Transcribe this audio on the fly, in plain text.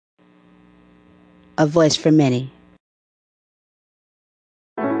a voice for many.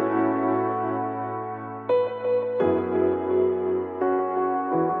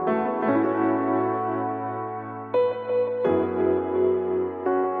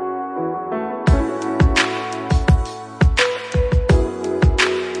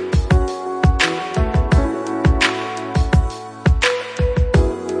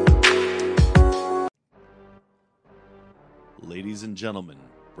 Ladies and gentlemen,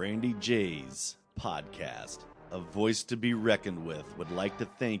 Brandy J's podcast, A Voice to be Reckoned With, would like to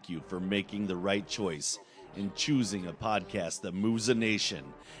thank you for making the right choice in choosing a podcast that moves a nation.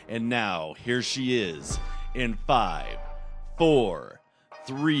 And now, here she is in 5, 4,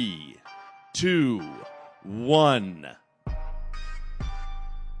 3, 2, 1.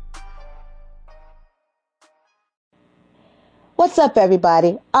 What's up,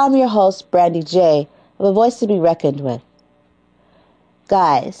 everybody? I'm your host, Brandy J, of A Voice to be Reckoned With.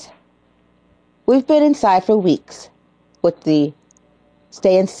 Guys, we've been inside for weeks with the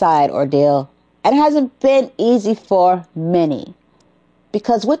stay inside ordeal, and it hasn't been easy for many.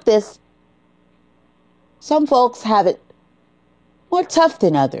 Because with this, some folks have it more tough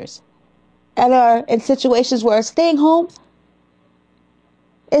than others and are in situations where staying home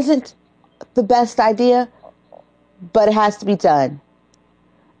isn't the best idea, but it has to be done.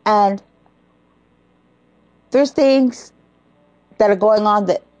 And there's things that are going on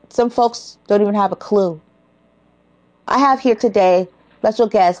that some folks don't even have a clue. I have here today special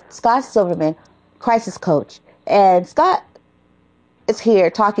guest Scott Silverman, crisis coach, and Scott is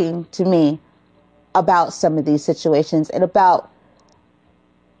here talking to me about some of these situations and about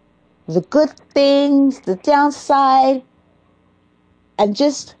the good things, the downside, and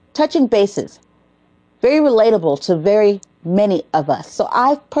just touching bases. Very relatable to very many of us. So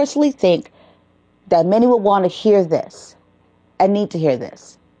I personally think that many will want to hear this and need to hear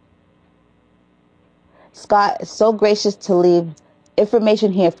this. Scott is so gracious to leave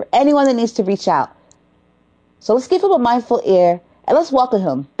information here for anyone that needs to reach out. So let's give him a mindful ear and let's welcome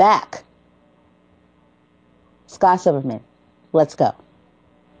him back. Scott Silverman, let's go.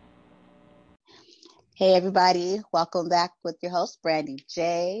 Hey everybody, welcome back with your host, Brandy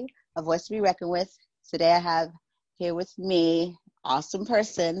J, A Voice to be Reckoned With. Today I have here with me, awesome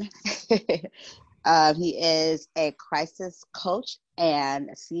person. He is a crisis coach and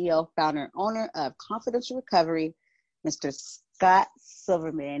CEO, founder, and owner of Confidential Recovery, Mr. Scott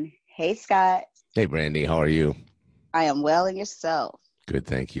Silverman. Hey, Scott. Hey, Brandy. How are you? I am well, and yourself? Good,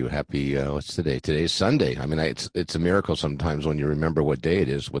 thank you. Happy, what's today? Today's Sunday. I mean, it's a miracle sometimes when you remember what day it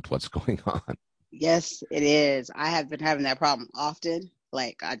is with what's going on. Yes, it is. I have been having that problem often.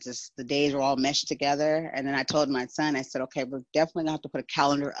 Like, the days were all meshed together. And then I told my son, I said, okay, we're definitely going to have to put a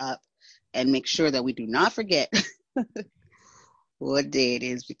calendar up and make sure that we do not forget what day it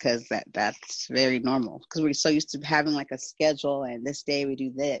is, because that's very normal. Because we're so used to having like a schedule, and this day we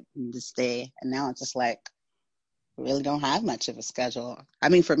do that, and this day, and now it's just like we really don't have much of a schedule. I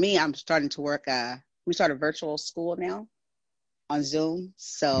mean, for me, I'm starting to work. We started virtual school now on Zoom,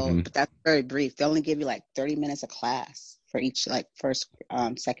 so but that's very brief. They only give you like 30 minutes of class for each, like first,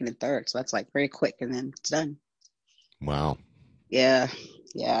 second, and third. So that's like very quick, and then it's done. Wow. Yeah,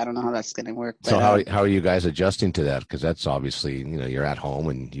 I don't know how that's going to work. So how are you guys adjusting to that? Because that's obviously, you're at home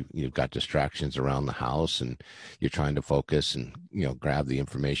and you've got distractions around the house and you're trying to focus and, grab the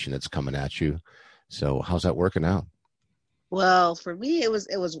information that's coming at you. So how's that working out? Well, for me, it was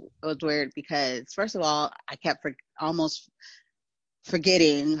weird because, first of all, I kept almost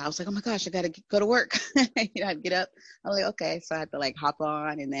forgetting. I was like, oh my gosh, I got to go to work. I'd get up. I was like, okay. So I had to like hop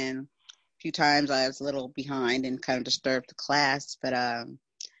on, and then few times I was a little behind and kind of disturbed the class, but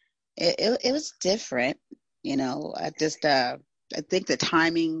it was different, I just I think the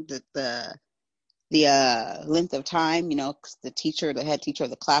timing, the length of time, 'cause the head teacher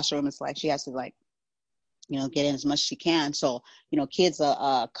of the classroom is like, she has to like, get in as much as she can. So, kids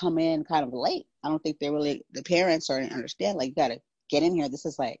come in kind of late. I don't think the parents understand, like, you got to get in here. This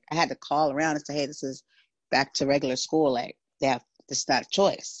is like, I had to call around and say, hey, this is back to regular school. Like, this is not a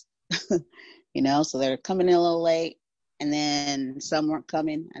choice. So they're coming in a little late, and then some weren't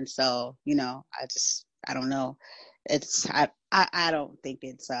coming. And so, I don't know. I don't think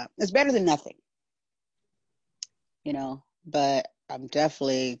it's better than nothing, but I'm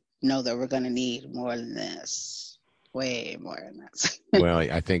definitely know that we're going to need more than this, way more than this. Well,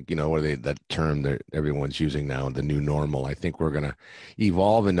 I think, that term that everyone's using now, the new normal, I think we're going to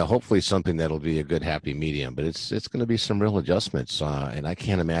evolve into hopefully something that'll be a good, happy medium, but it's going to be some real adjustments. And I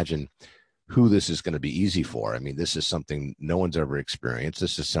can't imagine who this is going to be easy for. I mean, this is something no one's ever experienced.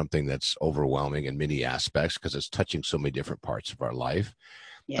 This is something that's overwhelming in many aspects because it's touching so many different parts of our life.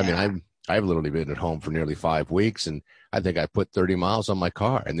 Yeah. I mean, I've literally been at home for nearly 5 weeks, and I think I put 30 miles on my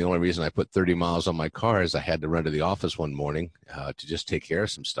car. And the only reason I put 30 miles on my car is I had to run to the office one morning to just take care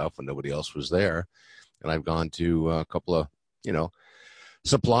of some stuff when nobody else was there. And I've gone to a couple of, you know,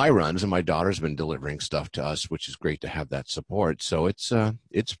 supply runs, and my daughter's been delivering stuff to us, which is great to have that support. So it's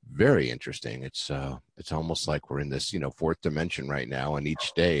very interesting. It's almost like we're in this, you know, fourth dimension right now, and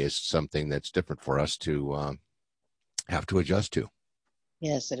each day is something that's different for us to have to adjust to.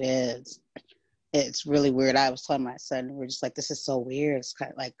 Yes, it is. It's really weird. I was telling my son, we're just like, this is so weird. It's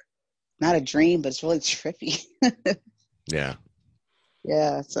kind of like not a dream, but it's really trippy. Yeah.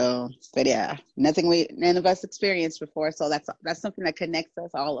 Yeah. So, but yeah, none of us experienced before. So that's something that connects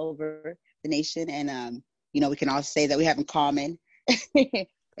us all over the nation, and we can all say that we have in common It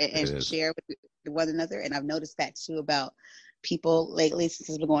and is. share with one another. And I've noticed that too about people lately since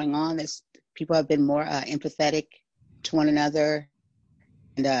it's been going on. Is people have been more empathetic to one another,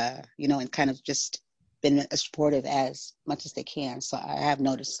 and kind of just been as supportive as much as they can. So I have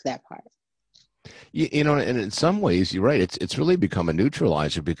noticed that part. You know, and in some ways, you're right. It's really become a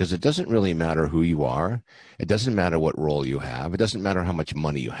neutralizer because it doesn't really matter who you are. It doesn't matter what role you have. It doesn't matter how much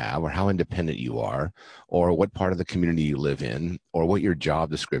money you have or how independent you are or what part of the community you live in or what your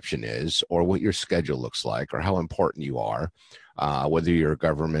job description is or what your schedule looks like or how important you are, whether you're a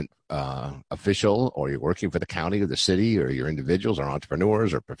government official or you're working for the county or the city or you're individuals or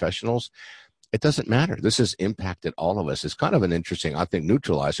entrepreneurs or professionals. It doesn't matter. This has impacted all of us. It's kind of an interesting, I think,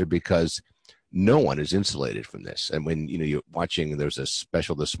 neutralizer because no one is insulated from this. And when you're watching, there's a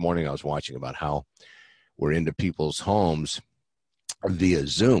special this morning I was watching about how we're into people's homes via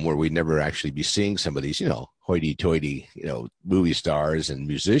Zoom, where we'd never actually be seeing some of these, hoity-toity, movie stars and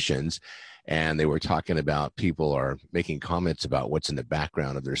musicians. And they were talking about people are making comments about what's in the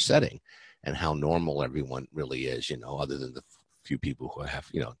background of their setting and how normal everyone really is, other than the few people who have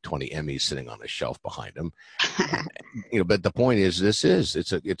 20 Emmys sitting on a shelf behind them. And, but the point is,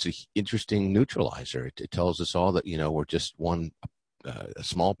 it's a interesting neutralizer. It tells us all that we're just a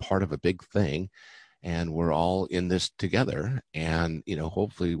small part of a big thing, and we're all in this together. And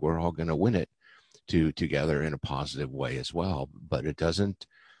hopefully, we're all going to win it together in a positive way as well. But it doesn't.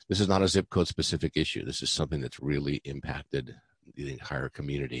 This is not a zip code specific issue. This is something that's really impacted the entire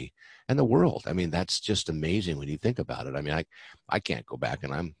community and the world. I mean, that's just amazing when you think about it. I mean, I can't go back,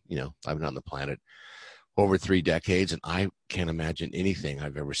 and I've been on the planet over 3 decades, and I can't imagine anything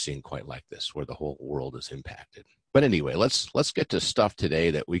I've ever seen quite like this, where the whole world is impacted. But anyway, let's get to stuff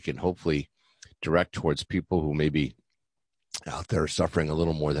today that we can hopefully direct towards people who may be out there suffering a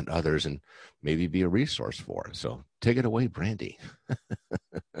little more than others, and maybe be a resource for. So take it away, Brandy.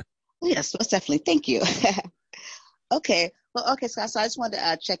 Yes, most definitely. Thank you. Okay. Well, okay, Scott. So I just wanted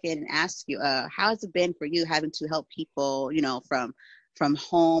to check in and ask you, how has it been for you having to help people, from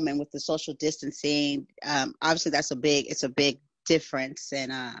home and with the social distancing? Obviously, it's a big difference,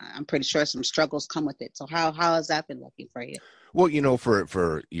 and I'm pretty sure some struggles come with it. So how has that been looking for you? Well,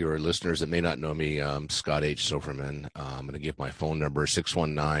 for your listeners that may not know me, Scott H. Silverman. I'm going to give my phone number,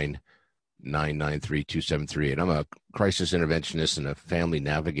 619-993-2738. I'm a crisis interventionist and a family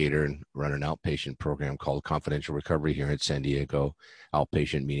navigator, and run an outpatient program called Confidential Recovery here in San Diego.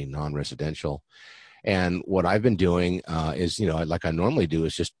 Outpatient meaning non-residential. And what I've been doing is, like I normally do,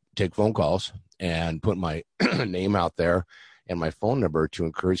 is just take phone calls and put my name out there and my phone number to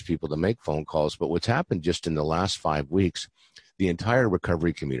encourage people to make phone calls. But what's happened just in the last 5 weeks, the entire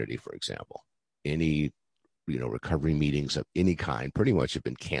recovery community, for example, any recovery meetings of any kind pretty much have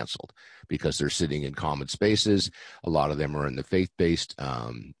been canceled because they're sitting in common spaces. A lot of them are in the faith-based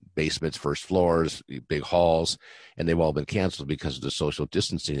basements, first floors, big halls, and they've all been canceled because of the social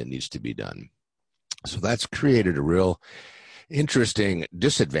distancing that needs to be done. So that's created a real interesting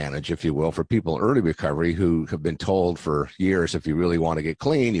disadvantage, if you will, for people in early recovery who have been told for years, if you really want to get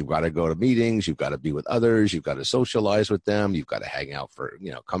clean, you've got to go to meetings, you've got to be with others, you've got to socialize with them, you've got to hang out for,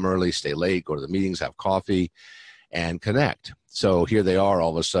 come early, stay late, go to the meetings, have coffee, and connect. So here they are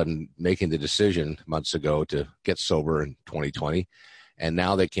all of a sudden making the decision months ago to get sober in 2020. And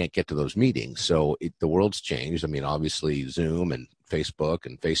now they can't get to those meetings. So the world's changed. I mean, obviously Zoom and Facebook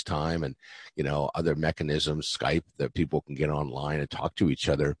and FaceTime and, other mechanisms, Skype, that people can get online and talk to each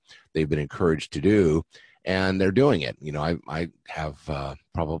other. They've been encouraged to do, and they're doing it. I have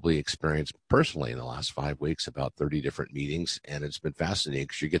probably experienced personally in the last 5 weeks about 30 different meetings, and it's been fascinating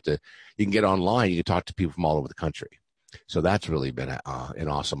because you can get online, you can talk to people from all over the country. So that's really been an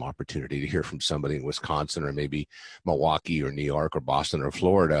awesome opportunity to hear from somebody in Wisconsin or maybe Milwaukee or New York or Boston or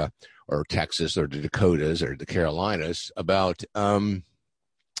Florida or Texas or the Dakotas or the Carolinas about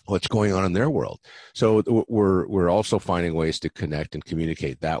what's going on in their world. So we're also finding ways to connect and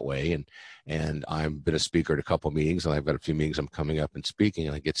communicate that way. And I've been a speaker at a couple of meetings, and I've got a few meetings I'm coming up and speaking,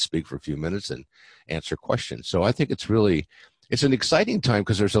 and I get to speak for a few minutes and answer questions. So I think it's an exciting time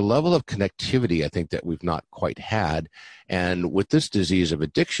because there's a level of connectivity I think that we've not quite had. And with this disease of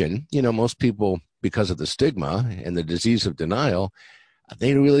addiction, most people, because of the stigma and the disease of denial,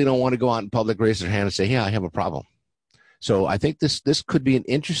 they really don't want to go out in public, raise their hand and say, yeah, I have a problem. So I think this could be an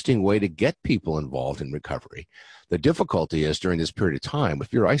interesting way to get people involved in recovery. The difficulty is during this period of time,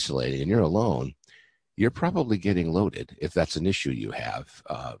 if you're isolating and you're alone, you're probably getting loaded if that's an issue you have.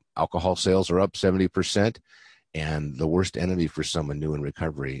 Alcohol sales are up 70%, and the worst enemy for someone new in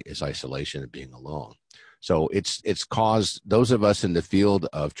recovery is isolation and being alone. So it's caused those of us in the field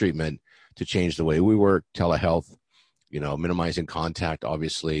of treatment to change the way we work, telehealth, minimizing contact,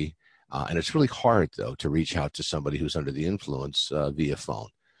 obviously. And it's really hard, though, to reach out to somebody who's under the influence via phone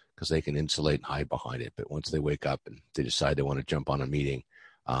because they can insulate and hide behind it. But once they wake up and they decide they want to jump on a meeting,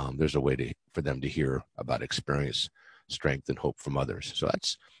 there's a way for them to hear about experience, strength, and hope from others. So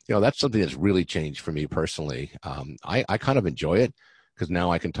that's something that's really changed for me personally. I kind of enjoy it because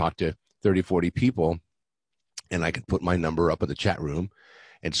now I can talk to 30, 40 people, and I can put my number up in the chat room,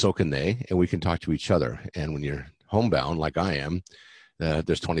 and so can they, and we can talk to each other. And when you're homebound like I am,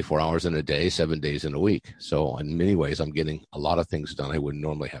 there's 24 hours in a day, 7 days in a week. So in many ways, I'm getting a lot of things done I wouldn't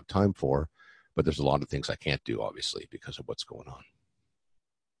normally have time for, but there's a lot of things I can't do, obviously, because of what's going on.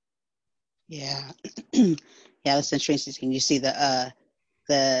 Yeah. Yeah, that's interesting. You see the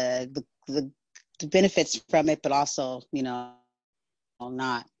benefits from it, but also,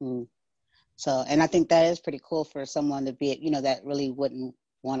 not. So, and I think that is pretty cool for someone to be, that really wouldn't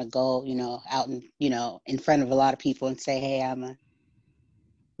want to go, out and, in front of a lot of people and say, hey,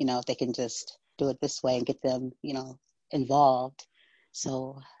 if they can just do it this way and get them, involved.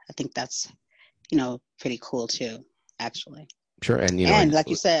 So I think that's, pretty cool too, actually. Sure. And like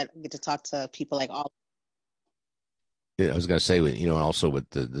you said, get to talk to people like all. I was going to say, also with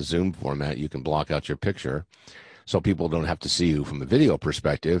the Zoom format, you can block out your picture so people don't have to see you from a video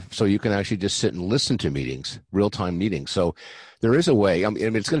perspective. So you can actually just sit and listen to meetings, real-time meetings. So there is a way. I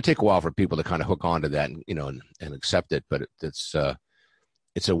mean, it's going to take a while for people to kind of hook onto that and, and accept it. But it's a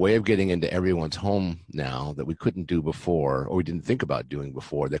way of getting into everyone's home now that we couldn't do before, or we didn't think about doing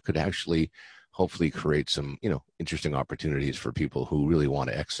before, that could actually hopefully create some, interesting opportunities for people who really want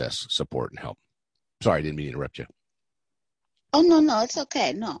to access support and help. Sorry, I didn't mean to interrupt you. Oh, no, it's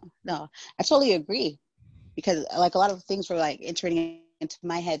okay. No, I totally agree. Because like a lot of things were like entering into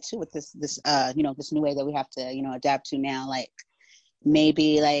my head too with this this new way that we have to, adapt to now. Like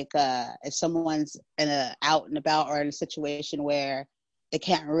maybe like if someone's out and about or in a situation where they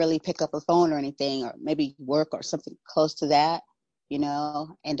can't really pick up a phone or anything, or maybe work or something close to that, and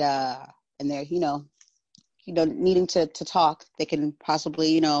they're, needing to talk, they can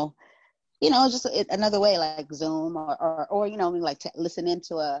possibly, just another way like Zoom or like to listen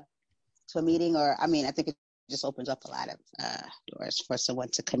into a meeting, or I think it just opens up a lot of doors for someone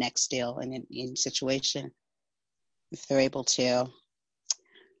to connect still in situation if they're able to.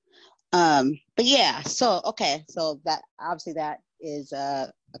 But yeah, so that obviously that is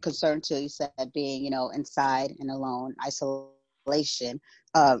a concern too. You said being inside and alone, isolation.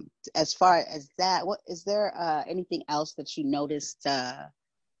 As far as that, what is there anything else that you noticed? I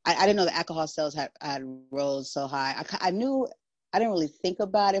didn't know the alcohol sales had rose so high. I knew. I didn't really think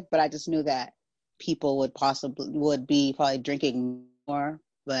about it, but I just knew that people would be probably drinking more,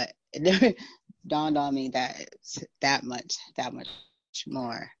 but it never dawned on me that it's that much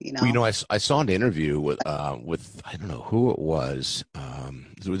more, Well, I saw an interview with I don't know who it was.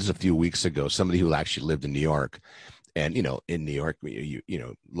 It was a few weeks ago. Somebody who actually lived in New York, and in New York, a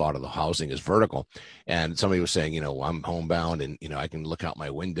lot of the housing is vertical, and somebody was saying, I'm homebound, and I can look out my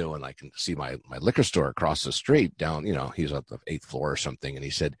window and I can see my liquor store across the street down. He's at the 8th floor or something, and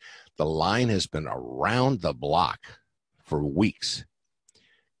he said the line has been around the block for weeks.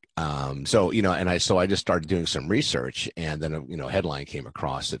 So I just started doing some research, and then a headline came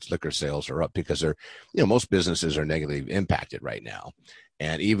across that liquor sales are up because they're most businesses are negatively impacted right now,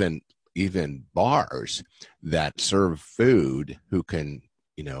 and even bars that serve food who can,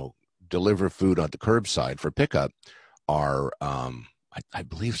 deliver food on the curbside for pickup are, I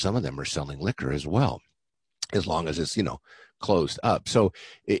believe some of them are selling liquor as well, as long as it's, closed up. So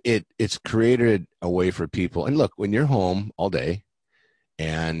it's created a way for people. And look, when you're home all day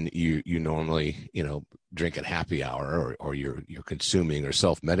and you normally, drink at happy hour or you're consuming or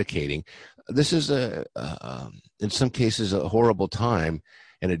self-medicating, this is in some cases a horrible time.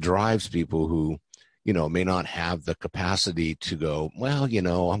 And it drives people who, may not have the capacity to go, well,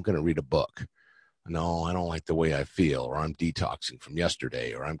 I'm going to read a book. No, I don't like the way I feel, or I'm detoxing from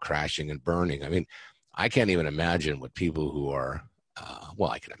yesterday, or I'm crashing and burning. I mean, I can't even imagine what people who are,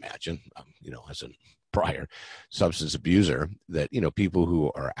 I can imagine, as a prior substance abuser, that, people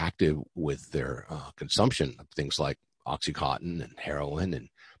who are active with their consumption of things like Oxycontin and heroin and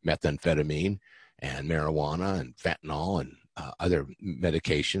methamphetamine and marijuana and fentanyl and other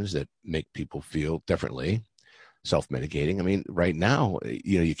medications that make people feel differently, self-medicating. I mean, right now,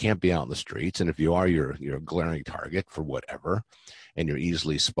 you can't be out in the streets, and if you are, you're a glaring target for whatever, and you're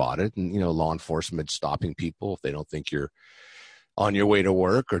easily spotted. And law enforcement stopping people if they don't think you're on your way to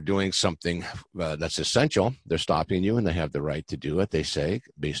work or doing something that's essential. They're stopping you, and they have the right to do it, they say,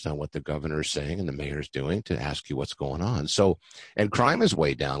 based on what the governor is saying and the mayor's doing, to ask you what's going on. So, and crime is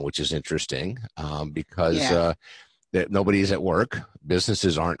way down, which is interesting, because that nobody's at work,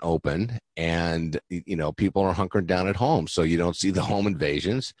 businesses aren't open, and people are hunkering down at home, so you don't see the home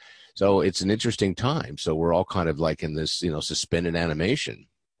invasions. So it's an interesting time. So we're all kind of like in this suspended animation,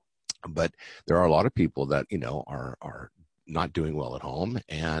 but there are a lot of people that are not doing well at home,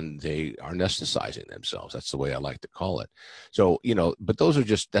 and they are anesthetizing themselves. That's the way I like to call it. So, but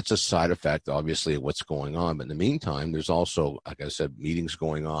that's a side effect, obviously, of what's going on. But in the meantime, there's also, like I said, meetings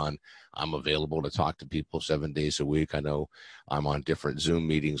going on. I'm available to talk to people 7 days a week. I know I'm on different Zoom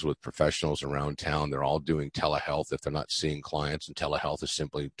meetings with professionals around town. They're all doing telehealth if they're not seeing clients, and telehealth is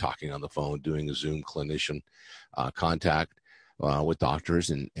simply talking on the phone, doing a Zoom clinician contact with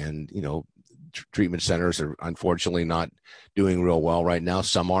doctors, and treatment centers are unfortunately not doing real well right now.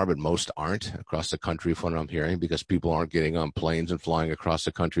 Some are, but most aren't across the country, from what I'm hearing, because people aren't getting on planes and flying across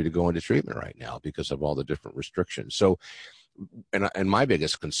the country to go into treatment right now because of all the different restrictions. So, and my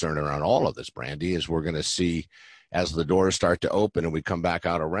biggest concern around all of this, Brandy, is we're going to see, as the doors start to open and we come back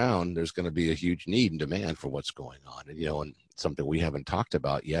out around, there's going to be a huge need and demand for what's going on. And, and something we haven't talked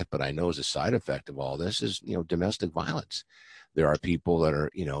about yet, but I know is a side effect of all this is, domestic violence. There are people that are,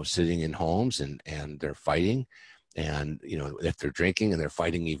 sitting in homes and they're fighting, and, if they're drinking and they're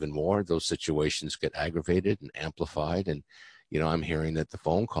fighting even more, those situations get aggravated and amplified. And, I'm hearing that the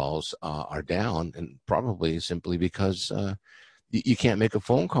phone calls are down, and probably simply because you can't make a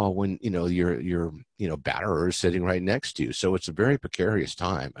phone call when, your batterer is sitting right next to you. So it's a very precarious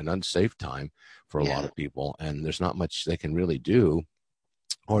time, an unsafe time for a lot of people, and there's not much they can really do,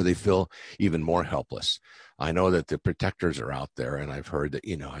 or they feel even more helpless. I know that the protectors are out there, and I've heard that,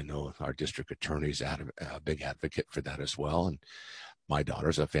 I know our district attorney's a big advocate for that as well. And my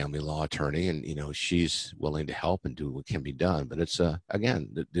daughter's a family law attorney, and, she's willing to help and do what can be done. But it's,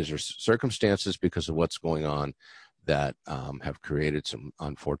 again, these are circumstances because of what's going on that have created some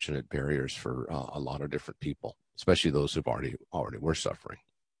unfortunate barriers for a lot of different people, especially those who've already were suffering.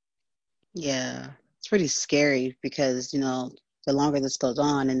 Yeah, it's pretty scary because, the longer this goes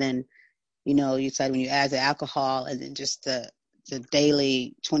on, and then, you said when you add the alcohol and then just the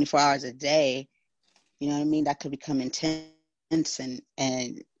daily 24 hours a day, you know what I mean? That could become intense, and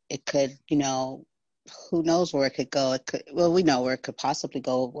it could, who knows where it could go. We know where it could possibly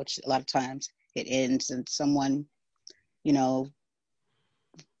go, which a lot of times it ends in someone,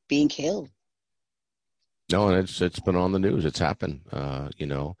 being killed. No, and it's been on the news. It's happened, and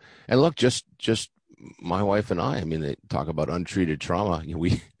look, just my wife and I mean, they talk about untreated trauma.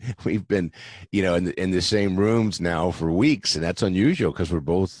 We've been, in the same rooms now for weeks, and that's unusual because we're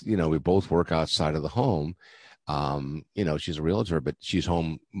both, we both work outside of the home. She's a realtor, but she's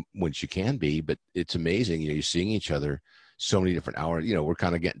home when she can be. But it's amazing, you're seeing each other so many different hours. We're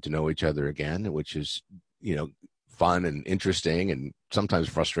kind of getting to know each other again, which is, fun and interesting and sometimes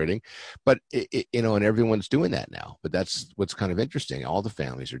frustrating, but and everyone's doing that now. But that's what's kind of interesting. All the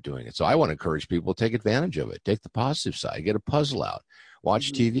families are doing it. So I want to encourage people to take advantage of it. Take the positive side. Get a puzzle out.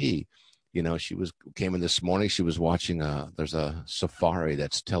 Watch TV. She came in this morning. She was watching. There's a safari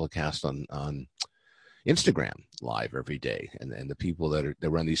that's telecast on Instagram live every day, and the people that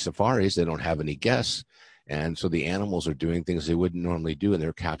run these safaris, they don't have any guests. And so the animals are doing things they wouldn't normally do, and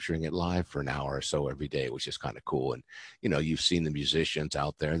they're capturing it live for an hour or so every day, which is kind of cool. And, you've seen the musicians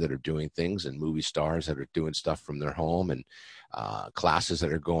out there that are doing things, and movie stars that are doing stuff from their home, and classes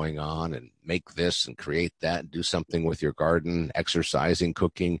that are going on, and make this and create that, and do something with your garden, exercising,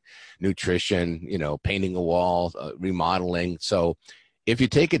 cooking, nutrition, painting a wall, remodeling. So if you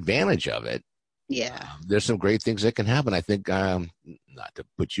take advantage of it, there's some great things that can happen. I think, not to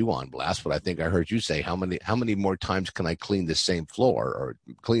put you on blast, but I think I heard you say, how many more times can I clean the same floor, or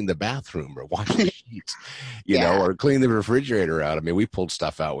clean the bathroom, or wash the sheets, or clean the refrigerator out? I mean, we pulled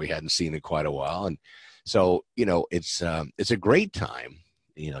stuff out we hadn't seen in quite a while. And so, it's a great time,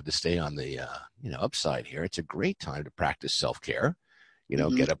 to stay on the, upside here, it's a great time to practice self-care.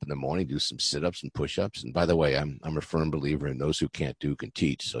 Mm-hmm. Get up in the morning, do some sit-ups and push-ups. And by the way, I'm a firm believer in those who can't do can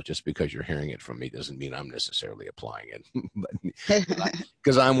teach. So just because you're hearing it from me doesn't mean I'm necessarily applying it.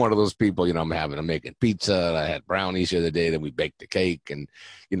 Because I'm one of thos people, I'm making pizza. I had brownies the other day. Then we baked the cake and,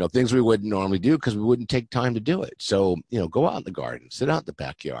 things we wouldn't normally do because we wouldn't take time to do it. So, go out in the garden, sit out in the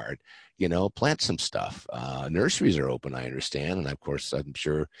backyard, plant some stuff. Nurseries are open, I understand. And of course, I'm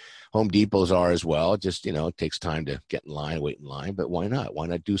sure Home Depots are as well. Just, it takes time to get in line, wait in line, but why not? Why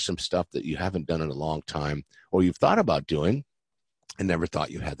not do some stuff that you haven't done in a long time or you've thought about doing and never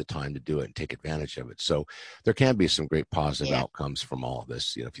thought you had the time to do it and take advantage of it. So there can be some great positive outcomes from all of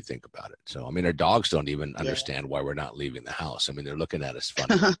this, if you think about it. So, our dogs don't even understand why we're not leaving the house. They're looking at us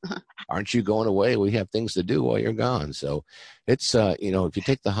funny. Aren't you going away? We have things to do while you're gone. So it's, if you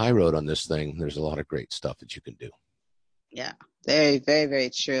take the high road on this thing, there's a lot of great stuff that you can do. Yeah, very, very, very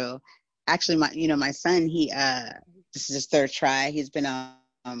true. Actually, my son, this is his third try. He's been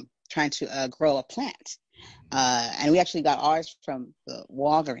trying to grow a plant. And we actually got ours from the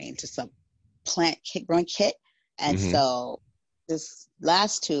Walgreens, just a growing kit. And so this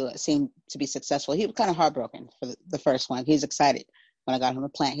last two seemed to be successful. He was kind of heartbroken for the first one. He was excited when I got him a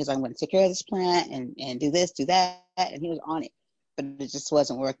plant. He's like, I'm going to take care of this plant and do this, do that. And he was on it, but it just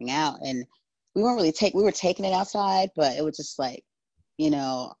wasn't working out. And we were taking it outside, but it was just like,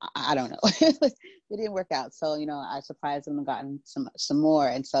 I don't know. It didn't work out. So, I surprised him and gotten some more.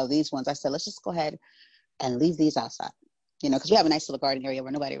 And so these ones, I said, let's just go ahead and leave these outside, because we have a nice little garden area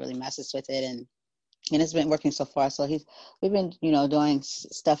where nobody really messes with it. And it's been working so far. So we've been, doing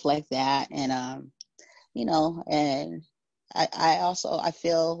stuff like that. And, and I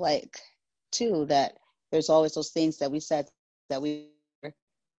feel like too, that there's always those things that we said that we,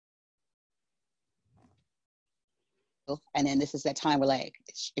 and then this is that time where, like,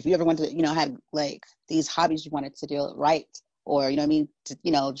 if you ever wanted to, have like these hobbies you wanted to do, right? Or,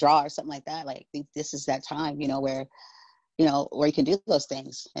 to, draw or something like that. Like, this is that time, where you can do those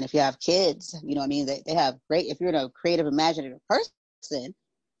things. And if you have kids, they have great, if you're a creative, imaginative person,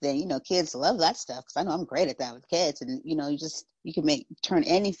 then, kids love that stuff. Cause I know I'm great at that with kids. And, you can turn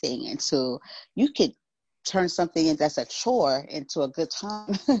anything into, you could turn something that's a chore into a good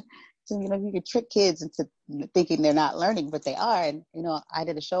time. So, you could trick kids into thinking they're not learning, but they are. And, I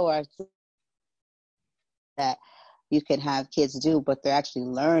did a show where that you can have kids do, but they're actually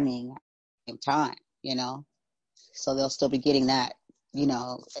learning at the same time, so they'll still be getting that,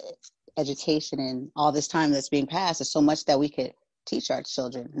 education. And all this time that's being passed, there's so much that we could teach our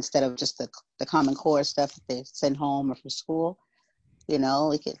children instead of just the common core stuff that they send home or from school. We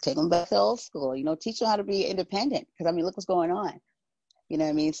could take them back to old school, teach them how to be independent. Because, look what's going on.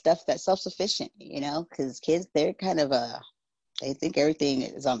 Stuff that's self-sufficient, because kids, they're kind of they think everything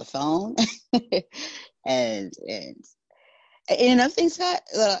is on the phone. and another thing, Scott,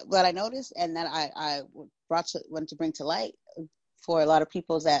 that I noticed and that I wanted to bring to light for a lot of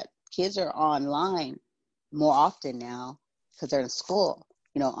people is that kids are online more often now because they're in school,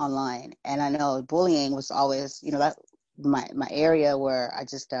 online. And I know bullying was always, that my area where I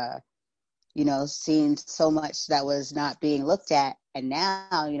just, seen so much that was not being looked at. And now,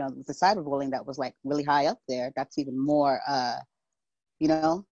 the cyberbullying that was like really high up there, that's even more,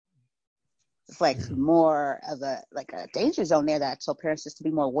 it's like more of a danger zone there that so parents just to be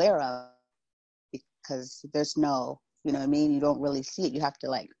more aware of, because there's no, you don't really see it. You have to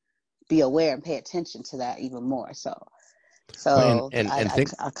like be aware and pay attention to that even more. So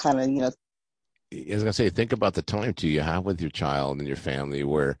I kind of, I was gonna say, think about the time too you have with your child and your family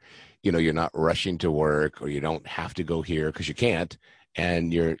where, you're not rushing to work or you don't have to go here because you can't,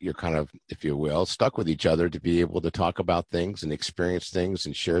 and you're kind of, if you will, stuck with each other to be able to talk about things and experience things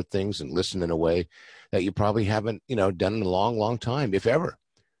and share things and listen in a way that you probably haven't, done in a long, long time, if ever.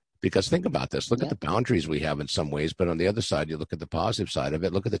 Because think about this, look at the boundaries we have in some ways, but on the other side, you look at the positive side of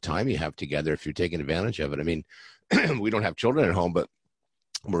it, look at the time you have together if you're taking advantage of it. We don't have children at home, but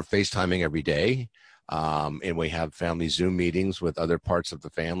we're FaceTiming every day. And we have family Zoom meetings with other parts of the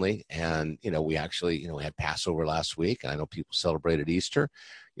family. And, we actually, we had Passover last week. And I know people celebrated Easter.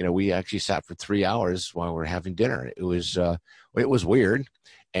 We actually sat for 3 hours while we were having dinner. It was weird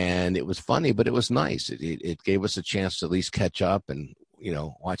and it was funny, but it was nice. It gave us a chance to at least catch up and,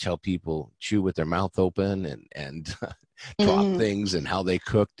 watch how people chew with their mouth open and drop things and how they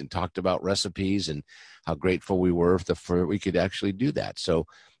cooked and talked about recipes and how grateful we were for we could actually do that. So,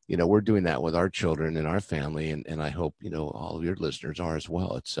 we're doing that with our children and our family, and I hope, all of your listeners are as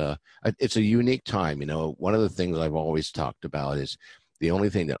well. It's a unique time. One of the things I've always talked about is the only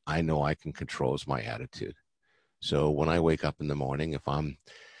thing that I know I can control is my attitude. So when I wake up in the morning, if I'm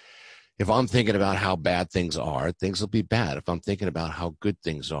thinking about how bad things are, things will be bad. If I'm thinking about how good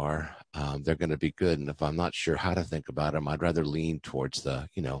things are, they're going to be good. And if I'm not sure how to think about them, I'd rather lean towards the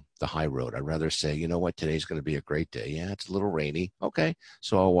high road. I'd rather say, you know what, today's going to be a great day. Yeah, it's a little rainy. Okay,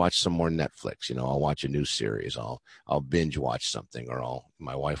 so I'll watch some more Netflix. I'll watch a new series. I'll binge watch something, or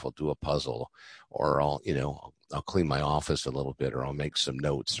my wife will do a puzzle, or I'll clean my office a little bit, or I'll make some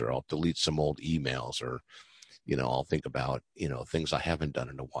notes, or I'll delete some old emails, or I'll think about, things I haven't done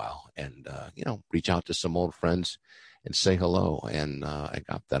in a while, and, reach out to some old friends and say hello. And I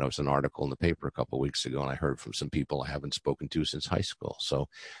got that. It was an article in the paper a couple of weeks ago, and I heard from some people I haven't spoken to since high school. So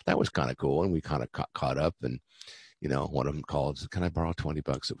that was kind of cool. And we kind of caught up, and, one of them called, said, "Can I borrow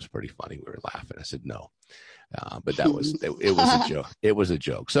 $20?" It was pretty funny. We were laughing. I said, "No." But it was a joke. It was a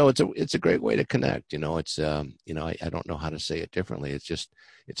joke. So it's a great way to connect. I don't know how to say it differently. It's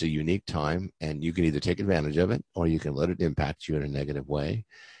a unique time, and you can either take advantage of it or you can let it impact you in a negative way.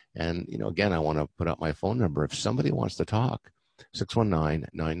 And again, I want to put out my phone number. If somebody wants to talk,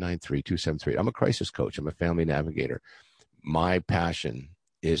 619-993-2738. I'm a crisis coach. I'm a family navigator. My passion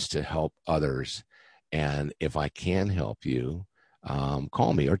is to help others. And if I can help you,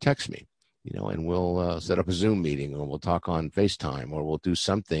 call me or text me. And we'll set up a Zoom meeting, or we'll talk on FaceTime, or we'll do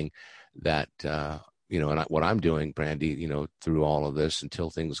something that, what I'm doing, Brandy, through all of this until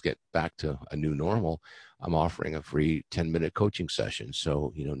things get back to a new normal, I'm offering a free 10-minute coaching session.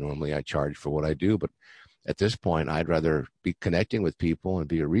 So, normally I charge for what I do, but at this point, I'd rather be connecting with people and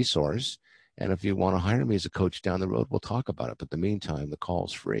be a resource. And if you want to hire me as a coach down the road, we'll talk about it. But in the meantime, the call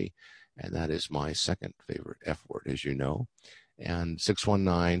is free. And that is my second favorite F word, as you know. And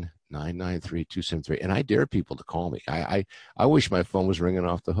 619-993-2738. And I dare people to call me. I wish my phone was ringing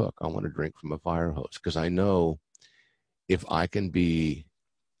off the hook. I want to drink from a fire hose, because I know if I can be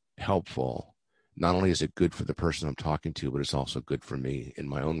helpful, not only is it good for the person I'm talking to, but it's also good for me in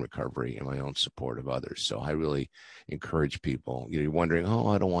my own recovery and my own support of others. So I really encourage people. You're wondering,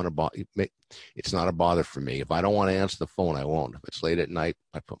 I don't want to bother. It's not a bother for me. If I don't want to answer the phone, I won't. If it's late at night,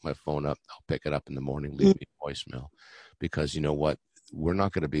 I put my phone up. I'll pick it up in the morning, leave me a voicemail, because you know what? We're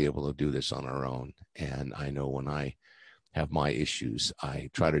not going to be able to do this on our own. And I know when I have my issues, I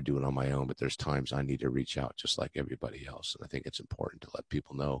try to do it on my own, but there's times I need to reach out just like everybody else. And I think it's important to let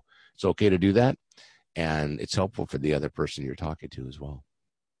people know it's okay to do that. And it's helpful for the other person you're talking to as well.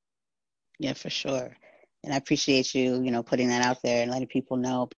 Yeah, for sure. And I appreciate you, putting that out there and letting people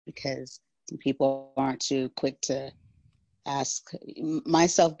know, because people aren't too quick to ask,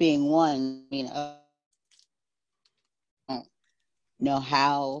 myself being one, know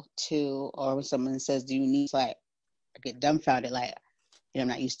how to, or when someone says, "Do you need," like, I get dumbfounded, like, I'm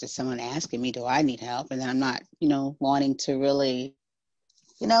not used to someone asking me, "Do I need help?" And then I'm not, wanting to really,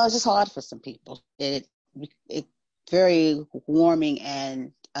 it's just hard for some people. It very warming,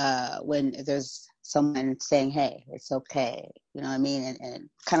 and when there's someone saying, "Hey, it's okay," you know what I mean, and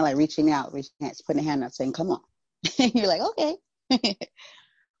kind of like reaching out, putting a hand out, saying, "Come on," you're like, okay.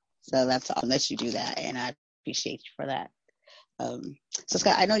 So that's awesome that you do that, and I appreciate you for that. So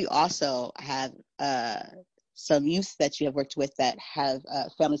Scott, I know you also have some youth that you have worked with that have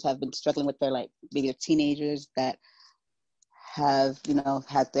families have been struggling with their, like, maybe they're teenagers that have,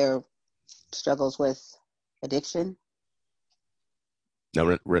 had their struggles with addiction.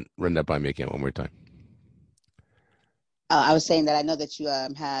 Now, run that by me again one more time. I was saying that I know that you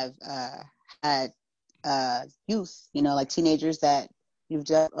have had youth, like teenagers that you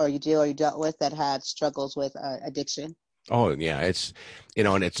dealt with that had struggles with addiction. Oh yeah, it's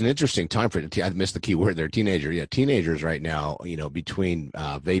and it's an interesting time for I missed the key word there. Teenager, yeah, teenagers right now. Between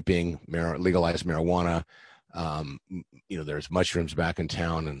vaping, legalized marijuana, there's mushrooms back in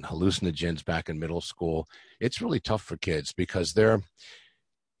town and hallucinogens back in middle school. It's really tough for kids because they're,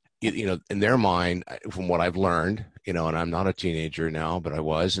 in their mind, from what I've learned, and I'm not a teenager now, but I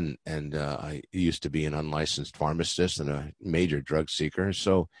was, and I used to be an unlicensed pharmacist and a major drug seeker,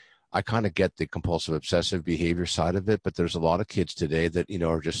 so I kind of get the compulsive obsessive behavior side of it, but there's a lot of kids today that,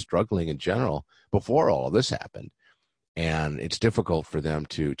 are just struggling in general before all of this happened. And it's difficult for them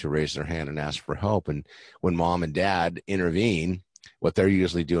to raise their hand and ask for help. And when mom and dad intervene, what they're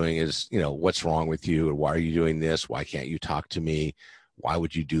usually doing is, what's wrong with you? Or why are you doing this? Why can't you talk to me? Why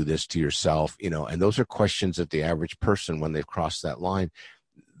would you do this to yourself? And those are questions that the average person, when they've crossed that line,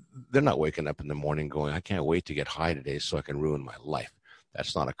 they're not waking up in the morning going, I can't wait to get high today so I can ruin my life.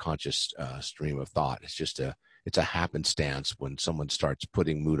 That's not a conscious stream of thought. It's a happenstance when someone starts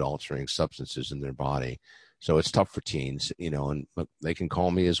putting mood altering substances in their body. So it's tough for teens, and they can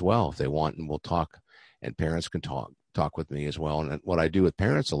call me as well if they want, and we'll talk, and parents can talk with me as well. And what I do with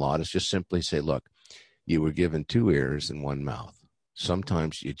parents a lot is just simply say, look, You were given 2 ears and 1 mouth.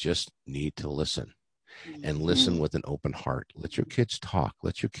 Sometimes you just need to listen, and listen Mhm. with an open heart. Let your kids talk.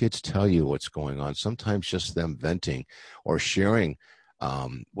 Let your kids tell you what's going on. Sometimes just them venting or sharing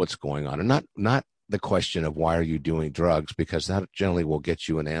what's going on, and not the question of why are you doing drugs, because that generally will get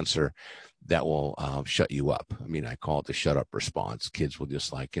you an answer that will shut you up. I mean, I call it the shut up response. Kids will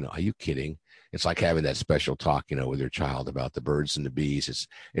just like, are you kidding? It's like having that special talk, with your child about the birds and the bees.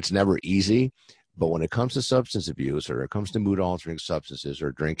 It's never easy. But when it comes to substance abuse, or it comes to mood altering substances,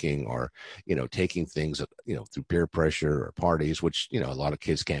 or drinking, or taking things through peer pressure or parties, which a lot of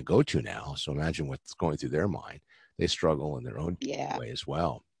kids can't go to now. So imagine what's going through their mind. They struggle in their own Yeah. way as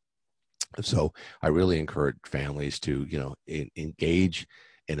well. So I really encourage families to engage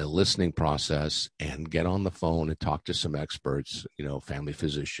in a listening process and get on the phone and talk to some experts, family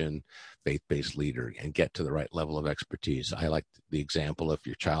physician, faith-based leader, and get to the right level of expertise. I like the example, if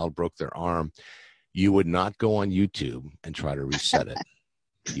your child broke their arm, you would not go on YouTube and try to reset it.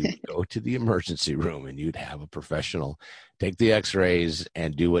 You would go to the emergency room and you'd have a professional take the x-rays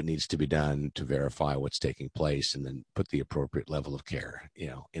and do what needs to be done to verify what's taking place, and then put the appropriate level of care,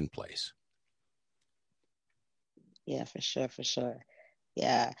 in place. Yeah, for sure, for sure.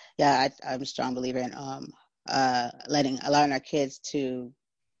 Yeah, yeah. I'm a strong believer in allowing our kids to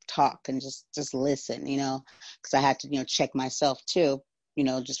talk and just listen. Because I had to check myself too.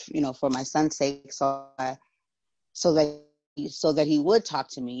 Just for my son's sake, so that he would talk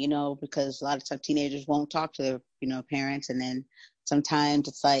to me. Because a lot of times teenagers won't talk to their parents, and then sometimes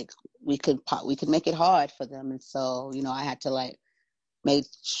it's like we could make it hard for them, and so I had to like made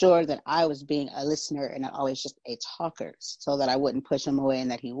sure that I was being a listener and not always just a talker, so that I wouldn't push him away and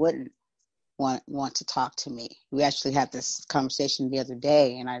that he wouldn't want to talk to me. We actually had this conversation the other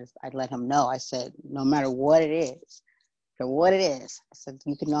day, and I let him know. I said, no matter what it is, I said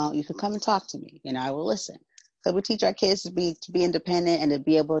you can come and talk to me, and I will listen. So we teach our kids to be independent and to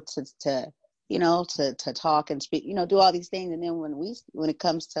be able to talk and speak, do all these things. And then when it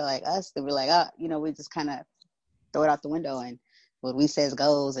comes to like us, then we're like, we just kind of throw it out the window, and what we says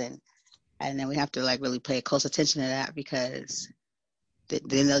goes, and then we have to like really pay close attention to that, because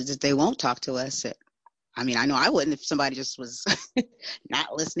then they won't talk to us. I mean, I know I wouldn't if somebody just was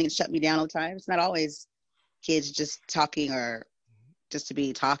not listening and shut me down all the time. It's not always kids just talking, or just to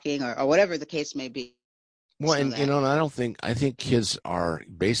be talking, or whatever the case may be. Well, Just know and that. I think kids are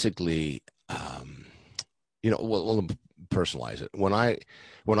basically, well, personalize it. When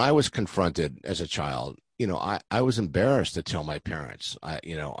I was confronted as a child, I was embarrassed to tell my parents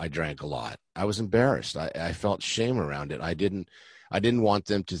I drank a lot. I was embarrassed. I felt shame around it. I didn't want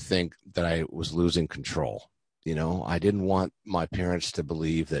them to think that I was losing control. I didn't want my parents to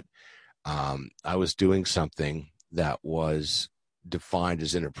believe that I was doing something that was defined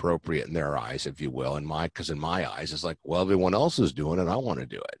as inappropriate in their eyes, if you will. Because in my eyes, it's like, well, everyone else is doing it, I want to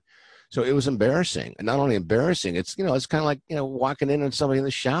do it. So it was embarrassing, and not only embarrassing, it's it's kind of like walking in on somebody in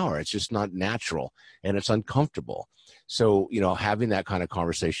the shower. It's just not natural, and it's uncomfortable. So having that kind of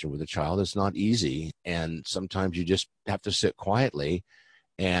conversation with a child is not easy, and sometimes you just have to sit quietly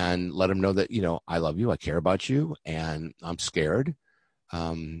and let them know that I love you, I care about you, and I'm scared.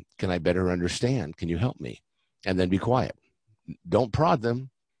 Can I better understand? Can you help me? And then be quiet. Don't prod them.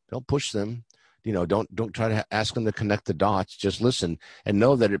 Don't push them. Don't try to ask them to connect the dots. Just listen and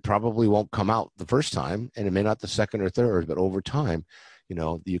know that it probably won't come out the first time, and it may not the second or third, but over time,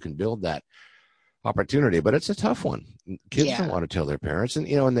 you can build that opportunity. But it's a tough one. Kids don't Yeah. want to tell their parents, and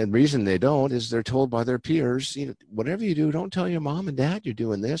the reason they don't is they're told by their peers, whatever you do, don't tell your mom and dad you're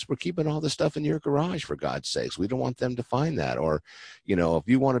doing this. We're keeping all this stuff in your garage, for God's sakes. We don't want them to find that. Or, if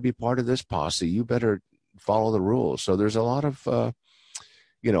you want to be part of this posse, you better follow the rules. So there's a lot of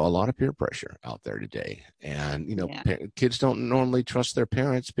peer pressure out there today, and Yeah. kids don't normally trust their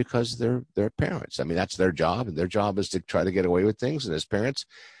parents because they're parents. I mean, that's their job, and their job is to try to get away with things. And as parents,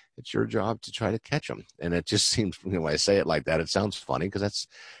 it's your job to try to catch them. And it just seems, when I say it like that, it sounds funny because that's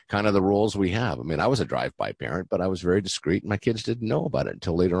kind of the roles we have. I mean, I was a drive-by parent, but I was very discreet, and my kids didn't know about it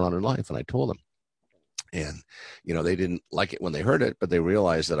until later on in life, and I told them. And, they didn't like it when they heard it, but they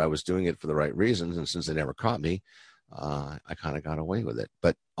realized that I was doing it for the right reasons. And since they never caught me, I kind of got away with it.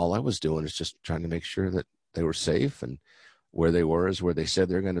 But all I was doing is just trying to make sure that they were safe, and where they were is where they said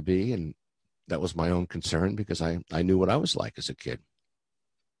they're going to be. And that was my own concern because I knew what I was like as a kid.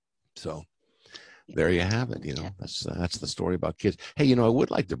 So there you have it. Yeah. That's the story about kids. Hey, I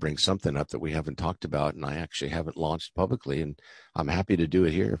would like to bring something up that we haven't talked about, and I actually haven't launched publicly, and I'm happy to do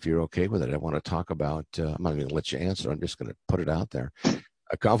it here if you're okay with it. I want to talk about, I'm not even going to let you answer. I'm just going to put it out there.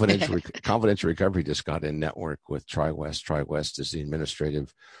 A confidential recovery just got in network with TriWest. TriWest is the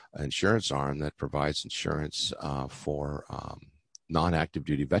administrative insurance arm that provides insurance for non-active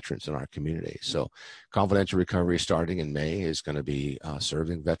duty veterans in our community. So confidential recovery starting in May is going to be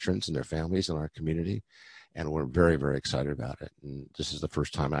serving veterans and their families in our community. And we're very, very excited about it. And this is the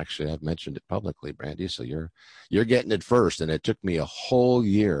first time actually I've mentioned it publicly, Brandy. So you're getting it first. And it took me a whole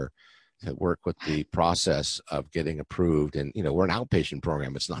year to work with the process of getting approved. And, we're an outpatient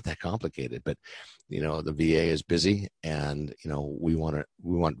program. It's not that complicated, but, the VA is busy, and, we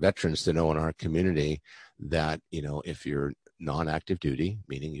want veterans to know in our community that, if you're non-active duty,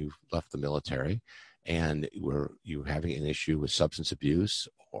 meaning you've left the military, and you're having an issue with substance abuse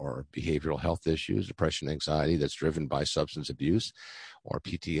or behavioral health issues, depression, anxiety that's driven by substance abuse or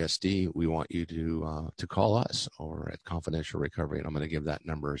PTSD, we want you to call us over at Confidential Recovery. And I'm going to give that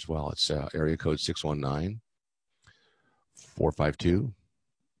number as well. It's area code 619-452-1200,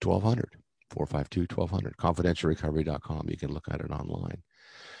 452-1200, confidentialrecovery.com. You can look at it online.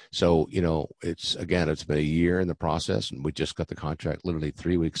 So, it's been a year in the process, and we just got the contract literally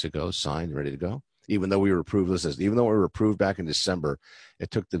 3 weeks ago, signed, ready to go. Even though we were approved back in December, it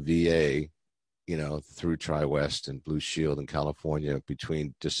took the VA, through TriWest and Blue Shield in California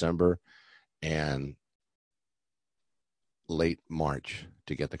between December and late March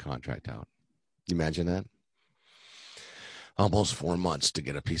to get the contract out. You imagine that? Almost 4 months to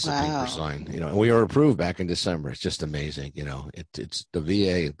get a piece of paper signed, and we were approved back in December. It's just amazing. It's the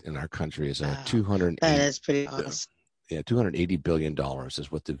VA in our country is a 280. That is pretty awesome. Yeah, $280 billion is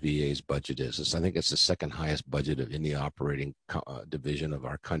what the VA's budget is. I think it's the second highest budget of any operating division of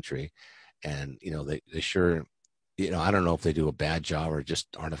our country. And, they sure, I don't know if they do a bad job or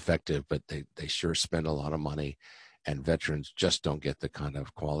just aren't effective, but they sure spend a lot of money, and veterans just don't get the kind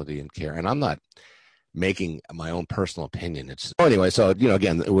of quality and care. And I'm not making my own personal opinion.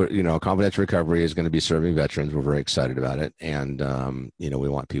 Again, confidential recovery is going to be serving veterans. We're very excited about it. And, we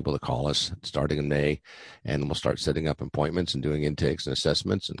want people to call us starting in May, and we'll start setting up appointments and doing intakes and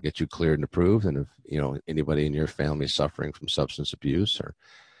assessments and get you cleared and approved. And if, anybody in your family is suffering from substance abuse or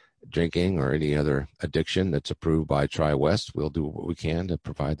drinking or any other addiction that's approved by TriWest, we'll do what we can to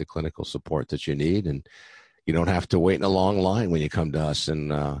provide the clinical support that you need. And you don't have to wait in a long line when you come to us.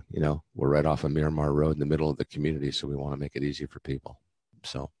 And, we're right off of Miramar Road in the middle of the community. So we want to make it easy for people.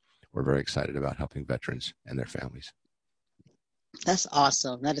 So we're very excited about helping veterans and their families. That's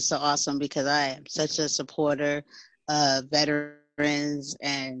awesome. That is so awesome, because I am such a supporter of veterans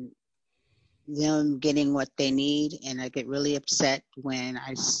and them getting what they need. And I get really upset when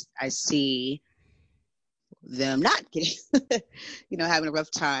I see them not getting, having a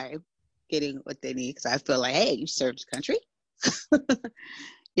rough time getting what they need, because I feel like, hey, you served the country.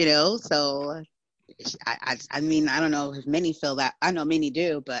 So I mean, I don't know if many feel that. I know many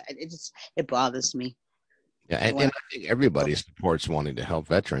do, but it bothers me. Yeah, and I think everybody supports wanting to help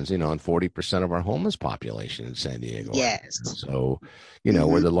veterans, and 40% of our homeless population in San Diego. Yes. So,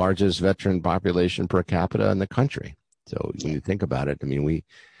 we're the largest veteran population per capita in the country. So when you think about it, I mean, we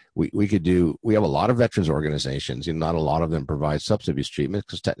have a lot of veterans organizations, not a lot of them provide substance abuse treatment,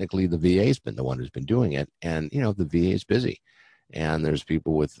 because technically the VA has been the one who's been doing it. And, the VA is busy, and there's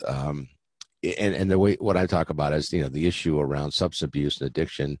people with, and the way, what I talk about is, the issue around substance abuse and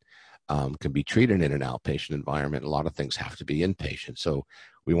addiction can be treated in an outpatient environment. A lot of things have to be inpatient. So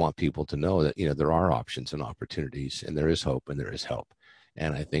we want people to know that, there are options and opportunities, and there is hope and there is help.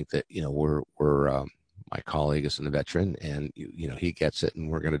 And I think that, my colleague is a veteran, and, he gets it,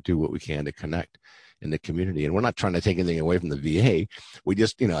 and we're going to do what we can to connect in the community. And we're not trying to take anything away from the VA. We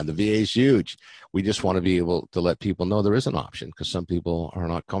just, the VA is huge. We just want to be able to let people know there is an option, because some people are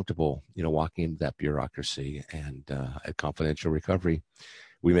not comfortable, walking into that bureaucracy. And at Confidential Recovery,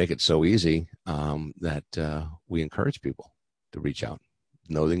 we make it so easy that we encourage people to reach out,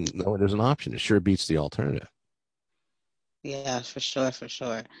 knowing there's an option. It sure beats the alternative. Yeah, for sure.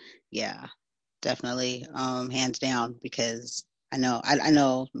 Yeah, definitely, hands down, because I know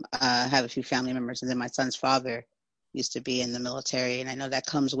I have a few family members, and then my son's father used to be in the military, and I know that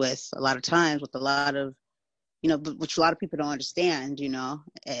comes with a lot of times with a lot of, which a lot of people don't understand,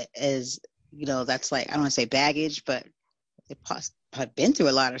 is, that's like, I don't want to say baggage, but I've been through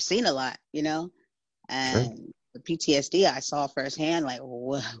a lot or seen a lot, and Sure. the PTSD I saw firsthand, like,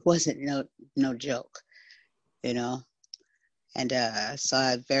 wasn't no joke, and so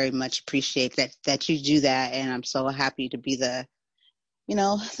I very much appreciate that you do that, and I'm so happy to be the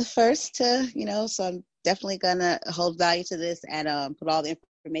first to, so I'm definitely gonna hold value to this, and put all the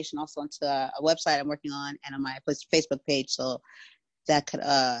information also onto a website I'm working on, and on my Facebook page, so that could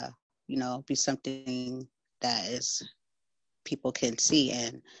be something that is people can see.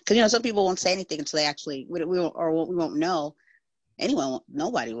 And because some people won't say anything until they actually we won't know.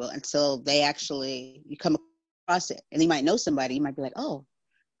 Nobody will until they actually you come across it. And you might know somebody. You might be like, oh,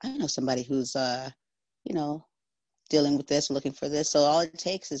 I know somebody who's you know dealing with this, looking for this. So all it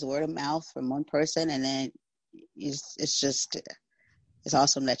takes is word of mouth from one person, and then it's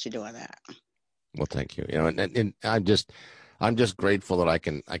awesome that you're doing that. Well, thank you. And I'm just grateful that I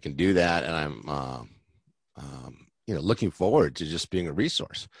can do that, and I'm looking forward to just being a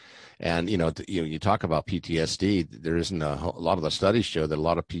resource. And you talk about PTSD. There isn't a lot of the studies show that a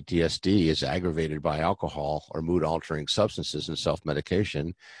lot of PTSD is aggravated by alcohol or mood altering substances and self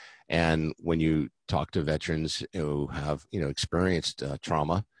medication. And when you talk to veterans who have experienced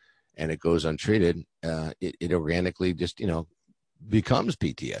trauma, and it goes untreated, it organically just becomes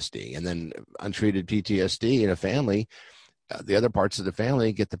PTSD. And then untreated PTSD in a family, the other parts of the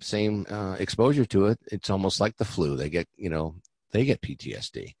family get the same exposure to it. It's almost like the flu. They get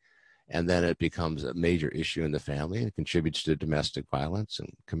PTSD, and then it becomes a major issue in the family. It contributes to domestic violence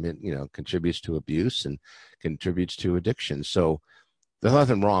and contributes to abuse and contributes to addiction. So there's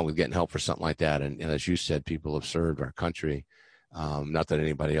nothing wrong with getting help for something like that. And as you said, people have served our country. Not that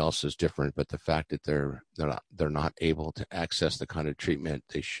anybody else is different, but the fact that they're not able to access the kind of treatment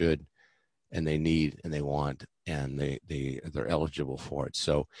they should, and they need, and they want, and they're eligible for it.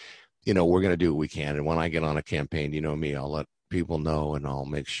 So, we're going to do what we can. And when I get on a campaign, me, I'll let people know, and I'll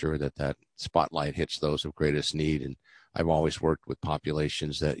make sure that spotlight hits those of greatest need. And I've always worked with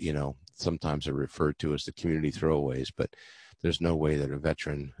populations that, sometimes are referred to as the community throwaways, but there's no way that a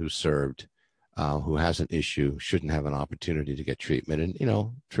veteran who served, who has an issue, shouldn't have an opportunity to get treatment. And,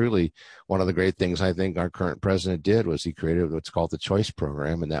 truly, one of the great things I think our current president did was he created what's called the Choice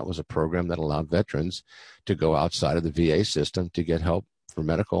Program. And that was a program that allowed veterans to go outside of the VA system to get help for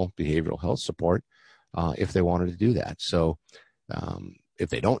medical behavioral health support if they wanted to do that. So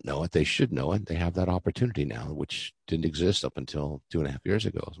if they don't know it, they should know it. They have that opportunity now, which didn't exist up until 2.5 years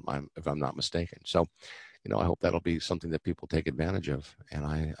ago, if I'm not mistaken. So, I hope that'll be something that people take advantage of. And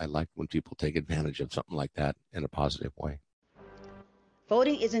I like when people take advantage of something like that in a positive way.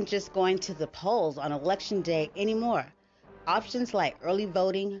 Voting isn't just going to the polls on election day anymore. Options like early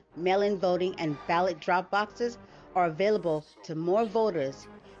voting, mail-in voting, and ballot drop boxes are available to more voters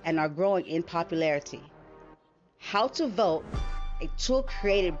and are growing in popularity. How to Vote, a tool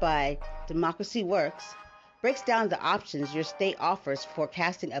created by Democracy Works, breaks down the options your state offers for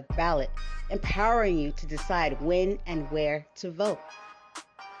casting a ballot, empowering you to decide when and where to vote.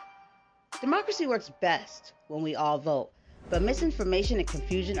 Democracy works best when we all vote, but misinformation and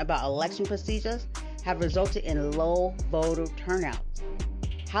confusion about election procedures have resulted in low voter turnout.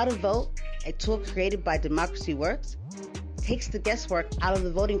 How to Vote, a tool created by Democracy Works, takes the guesswork out of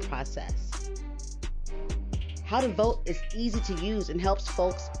the voting process. How to Vote is easy to use and helps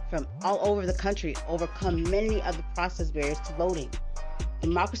folks from all over the country overcome many of the process barriers to voting.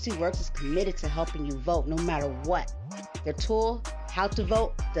 Democracy Works is committed to helping you vote no matter what. Their tool, How to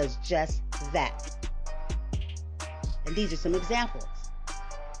Vote, does just that. And these are some examples.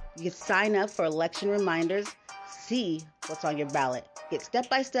 You can sign up for election reminders, see what's on your ballot, get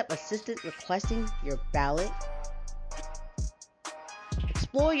step-by-step assistance requesting your ballot,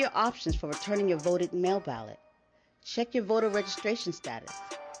 explore your options for returning your voted mail ballot, check your voter registration status,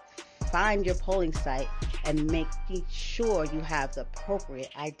 find your polling site, and making sure you have the appropriate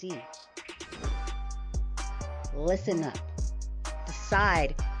ID. Listen up.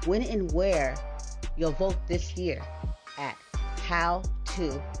 Decide when and where you'll vote this year at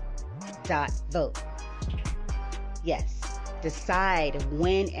howto.vote. Yes, decide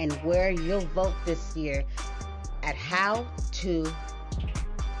when and where you'll vote this year at howto.vote.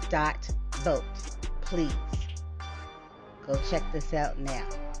 Please. Go check this out now.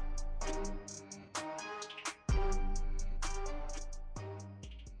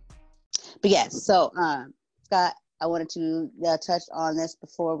 But yes, so Scott, I wanted to touch on this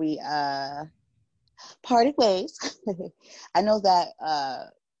before we parted ways. I know that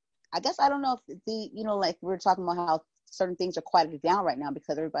I guess I don't know if like we were talking about how certain things are quieted down right now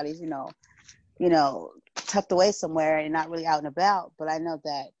because everybody's tucked away somewhere and not really out and about. But I know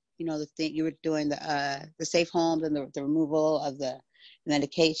that the thing you were doing the safe homes and the removal of the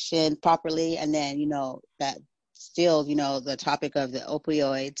medication properly, and then that still the topic of the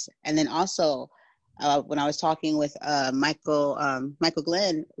opioids, and then also when I was talking with Michael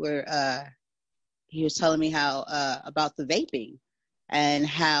Glenn, where he was telling me how about the vaping and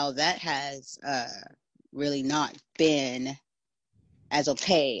how that has really not been as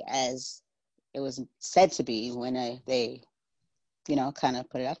okay as it was said to be when they kind of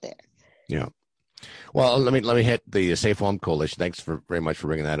put it out there. Yeah. Well, let me hit the Safe Home Coalition. Thanks very much for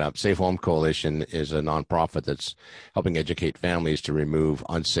bringing that up. Safe Home Coalition is a nonprofit that's helping educate families to remove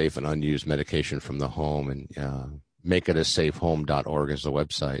unsafe and unused medication from the home. And makeitaSafeHome.org is the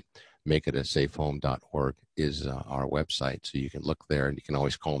website. Makeaitasafehome.org is our website. So you can look there, and you can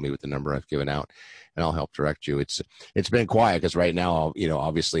always call me with the number I've given out, and I'll help direct you. It's been quiet because right now,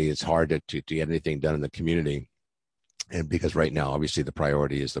 obviously it's hard to get anything done in the community. And because right now, obviously, the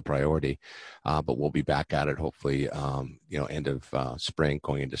priority is the priority, but we'll be back at it hopefully, end of spring,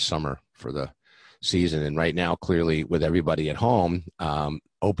 going into summer for the season. And right now, clearly, with everybody at home,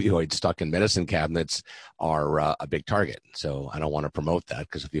 opioids stuck in medicine cabinets are a big target. So I don't want to promote that,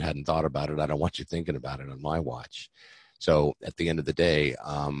 because if you hadn't thought about it, I don't want you thinking about it on my watch. So at the end of the day,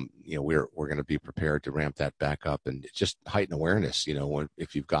 we're going to be prepared to ramp that back up, and just heighten awareness.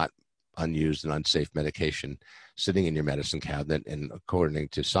 If you've got unused and unsafe medication sitting in your medicine cabinet, and according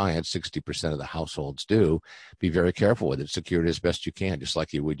to science, 60% of the households do, be very careful with it. Secure it as best you can, just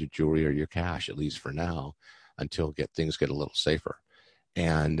like you would your jewelry or your cash, at least for now, until things get a little safer.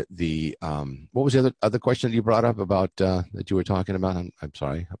 And what was the other question that you brought up about that you were talking about? I'm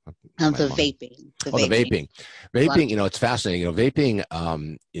sorry. The vaping. The vaping. Vaping, it's fascinating.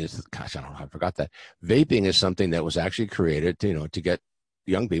 Vaping is, gosh, I don't know, I forgot that. Vaping is something that was actually created to get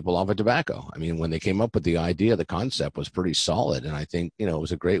young people off of tobacco. I mean, when they came up with the idea, the concept was pretty solid. And I think, it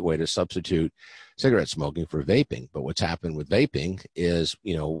was a great way to substitute cigarette smoking for vaping. But what's happened with vaping is,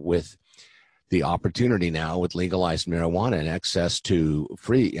 with the opportunity now with legalized marijuana and access to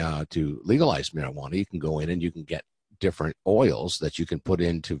legalized marijuana, you can go in and you can get different oils that you can put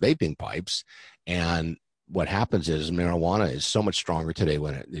into vaping pipes. And what happens is marijuana is so much stronger today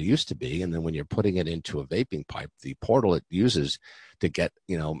than it used to be. And then when you're putting it into a vaping pipe, the portal it uses to get,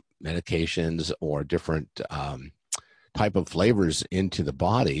 medications or different type of flavors into the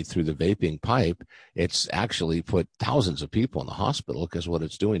body through the vaping pipe, it's actually put thousands of people in the hospital, because what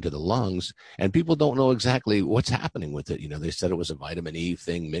it's doing to the lungs, and people don't know exactly what's happening with it. They said it was a vitamin E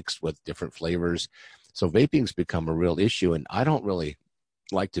thing mixed with different flavors. So vaping's become a real issue. And I don't really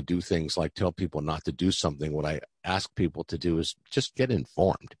like to do things like tell people not to do something. What I ask people to do is just get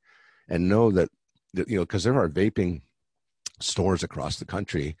informed and know that because there are vaping stores across the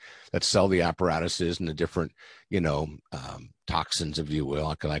country that sell the apparatuses and the different, toxins, if you will.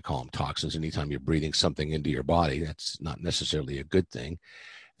 How can I call them toxins? Anytime you're breathing something into your body, that's not necessarily a good thing.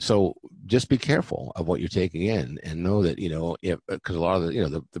 So just be careful of what you're taking in, and know that, because a lot of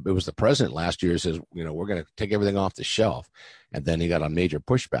it was the president last year says, we're going to take everything off the shelf. And then he got a major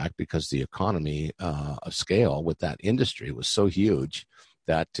pushback because the economy of scale with that industry was so huge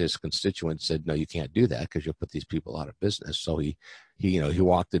that his constituents said, no, you can't do that because you'll put these people out of business. So he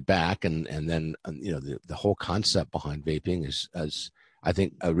walked it back. And then, the whole concept behind vaping is, as I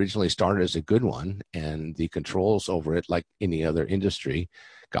think originally started as a good one, and the controls over it, like any other industry,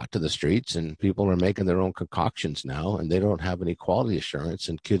 got to the streets, and people are making their own concoctions now, and they don't have any quality assurance,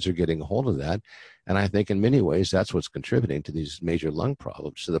 and kids are getting a hold of that. And I think in many ways, that's what's contributing to these major lung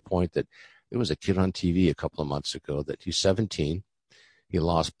problems, to the point that there was a kid on TV a couple of months ago that he's 17. He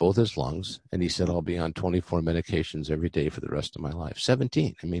lost both his lungs, and he said, I'll be on 24 medications every day for the rest of my life.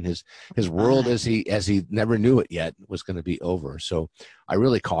 17. I mean, his world as he never knew it yet was going to be over. So I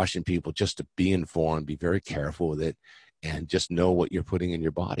really caution people just to be informed, be very careful with it, and just know what you're putting in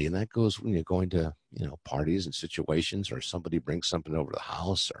your body. And that goes when you're going to, parties and situations, or somebody brings something over to the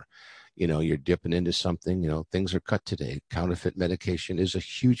house, or, you're dipping into something. Things are cut today. Counterfeit medication is a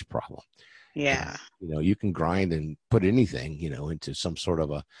huge problem. Yeah. And, you can grind and put anything, into some sort of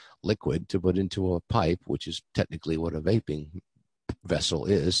a liquid to put into a pipe, which is technically what a vaping vessel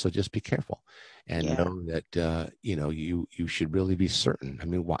is. So just be careful and know that, you should really be certain. I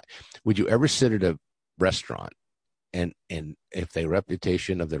mean, why would you ever sit at a restaurant and if the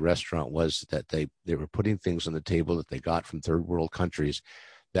reputation of the restaurant was that they were putting things on the table that they got from third world countries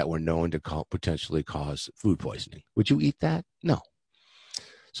that were known to potentially cause food poisoning? Would you eat that? No.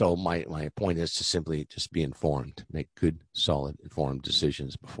 So my point is to simply just be informed, make good, solid, informed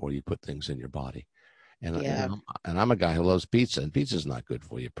decisions before you put things in your body. And, and I'm a guy who loves pizza, and pizza's not good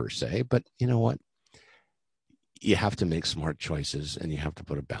for you per se, but you know what? You have to make smart choices, and you have to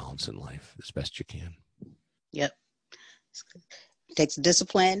put a balance in life as best you can. Yep. It takes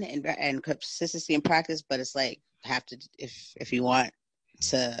discipline and consistency and practice, but it's like, have to, if you want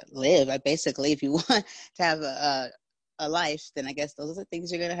to live, basically, if you want to have a life, then I guess those are the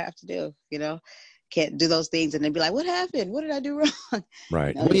things you're going to have to do, can't do those things, and then be like, what happened? What did I do wrong?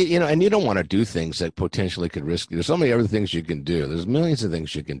 Right. Well, and you don't want to do things that potentially could risk you. There's so many other things you can do. There's millions of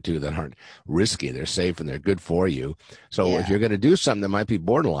things you can do that aren't risky. They're safe and they're good for you. So if you're going to do something that might be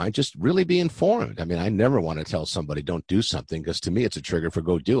borderline, just really be informed. I mean, I never want to tell somebody don't do something, because to me, it's a trigger for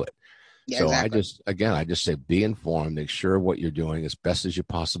go do it. Yeah, so exactly. I just say be informed, make sure what you're doing as best as you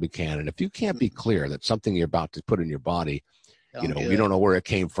possibly can. And if you can't be clear that something you're about to put in your body, you don't know where it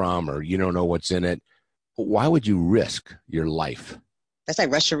came from, or you don't know what's in it, why would you risk your life? That's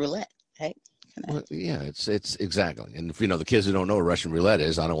like Russian roulette, right? Well, yeah, it's exactly. And if the kids who don't know what Russian roulette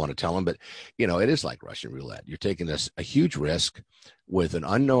is, I don't want to tell them, but it is like Russian roulette. You're taking a huge risk with an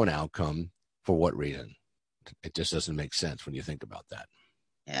unknown outcome. For what reason? It just doesn't make sense when you think about that.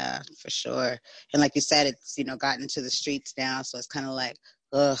 Yeah, for sure. And like you said, it's gotten to the streets now, so it's kind of like,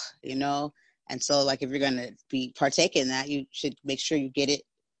 ugh, And so, like, if you're going to be partaking in that, you should make sure you get it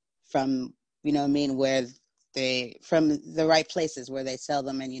from, where from the right places where they sell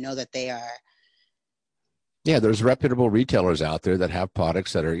them, and that they are. Yeah, there's reputable retailers out there that have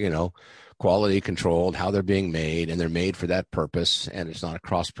products that are, quality controlled, how they're being made, and they're made for that purpose, and it's not a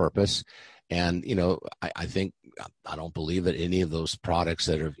cross purpose. And, I think, I don't believe that any of those products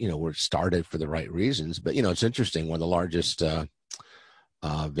that are, were started for the right reasons. But, it's interesting. One of the largest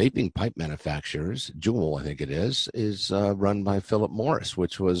vaping pipe manufacturers, Juul, I think it is run by Philip Morris,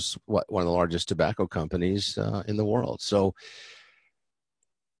 which was one of the largest tobacco companies in the world. So,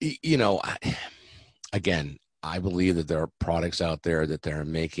 again, I believe that there are products out there that they're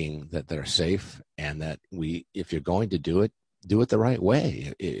making that are safe, and that if you're going to do it the right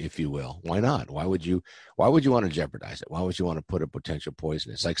way, if you will. Why not? Why would you want to jeopardize it? Why would you want to put a potential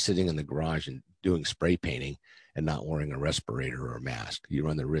poison? It's like sitting in the garage and doing spray painting and not wearing a respirator or a mask. You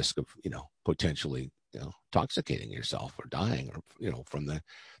run the risk of, potentially, intoxicating yourself or dying, or, from the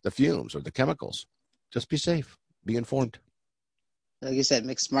fumes or the chemicals. Just be safe, be informed. Like you said,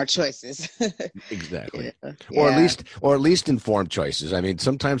 make smart choices. Exactly. Yeah. Or at least informed choices. I mean,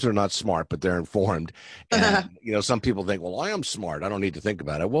 sometimes they're not smart, but they're informed. And, some people think, well, I am smart, I don't need to think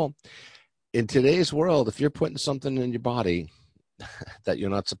about it. Well, in today's world, if you're putting something in your body that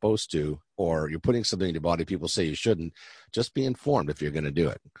you're not supposed to, or you're putting something in your body people say you shouldn't, just be informed if you're going to do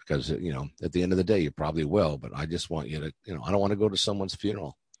it. Because, at the end of the day, you probably will. But I just want you to, I don't want to go to someone's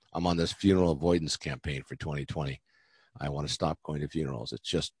funeral. I'm on this funeral avoidance campaign for 2020. I want to stop going to funerals. It's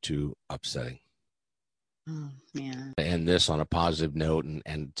just too upsetting. Oh, yeah. End this on a positive note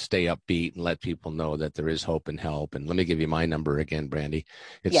and stay upbeat and let people know that there is hope and help. And let me give you my number again, Brandy.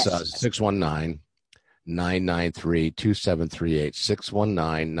 It's 619-993-2738,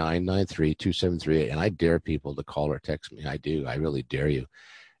 619-993-2738. And I dare people to call or text me. I do. I really dare you.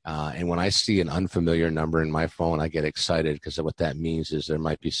 And when I see an unfamiliar number in my phone, I get excited, because what that means is there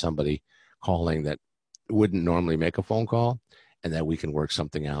might be somebody calling that wouldn't normally make a phone call, and that we can work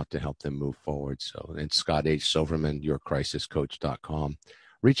something out to help them move forward. So it's Scott H. Silverman, yourcrisiscoach.com.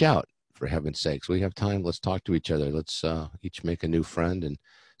 Reach out, for heaven's sakes. We have time. Let's talk to each other. Let's each make a new friend and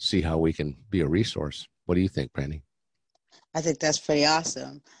see how we can be a resource. What do you think, Brandy? I think that's pretty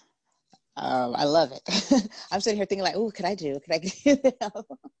awesome. I love it. I'm sitting here thinking like, oh, could I do? Because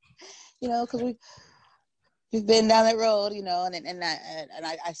we've been down that road, and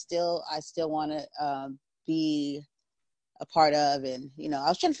I still want to be a part of, and I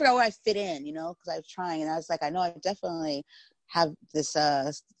was trying to figure out where I fit in, because I was trying, and I was like, I know I definitely have this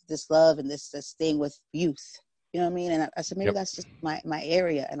love and this thing with youth, you know what I mean? And I said maybe that's just my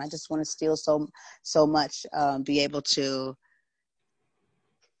area, and I just want to still so much be able to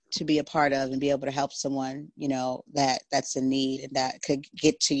be a part of and be able to help someone, that's in need and that could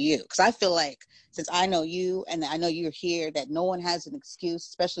get to you. Because I feel like, since I know you and I know you're here, that no one has an excuse,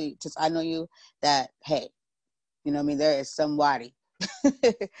 especially since I know you, that, hey, there is somebody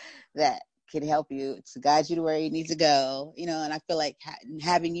that can help you to guide you to where you need to go, and I feel like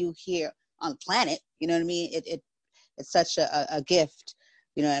having you here on the planet, you know what I mean? It's such a gift.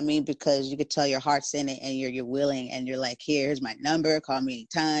 You know what I mean? Because you could tell your heart's in it, and you're willing, and you're like, here's my number, call me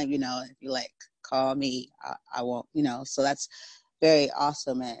anytime, if you're like, call me, I won't, so that's very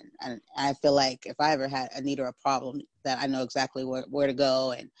awesome. And I feel like if I ever had a need or a problem, that I know exactly where to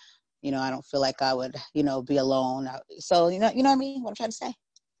go, and, I don't feel like I would, be alone. So, you know what I mean? What I'm trying to say.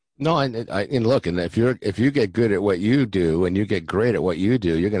 No, and look, and if you get good at what you do and you get great at what you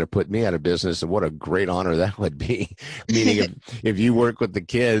do, you're going to put me out of business, and what a great honor that would be. Meaning, if you work with the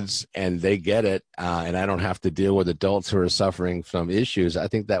kids and they get it, and I don't have to deal with adults who are suffering from issues, I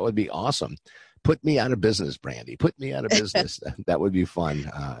think that would be awesome. Put me out of business, Brandy. Put me out of business. That would be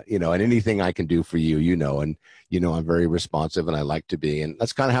fun. And anything I can do for you, and I'm very responsive and I like to be. And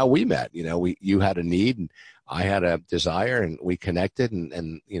that's kind of how we met. You had a need and I had a desire and we connected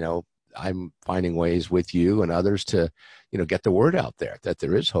and I'm finding ways with you and others to, get the word out there that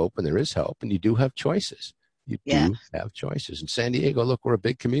there is hope and there is help and you do have choices. You Yeah. do have choices. In San Diego, look, we're a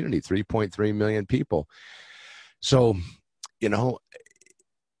big community, 3.3 million people. So,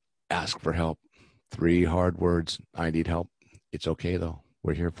 ask for help. 3 hard words. I need help. It's okay, though.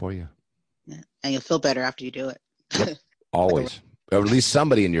 We're here for you. Yeah. And you'll feel better after you do it. Yep, always. Or at least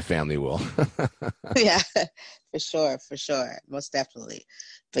somebody in your family will. Yeah, for sure. Most definitely.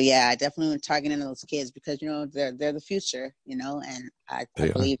 But yeah, I definitely am targeting those kids because, they're the future, and I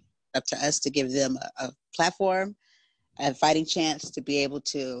believe it's up to us to give them a platform, a fighting chance to be able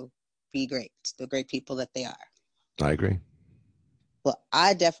to be great, the great people that they are. I agree. Well,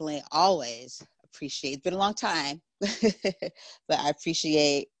 I definitely always appreciate, it's been a long time, but I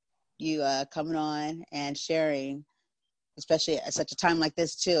appreciate you coming on and sharing, especially at such a time like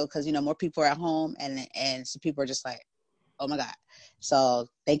this too, because more people are at home and some people are just like, oh my God. So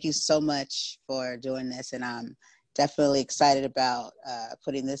thank you so much for doing this, and I'm definitely excited about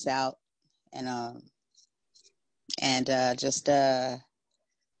putting this out and just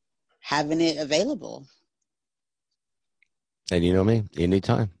having it available. And you know me,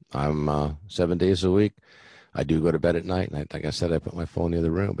 anytime. I'm 7 days a week. I do go to bed at night, and like I said, I put my phone near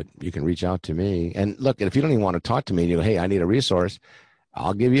the room, but you can reach out to me. And look, if you don't even want to talk to me and you go, hey, I need a resource,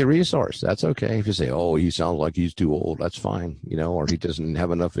 I'll give you a resource. That's okay. If you say, oh, he sounds like he's too old, that's fine, or he doesn't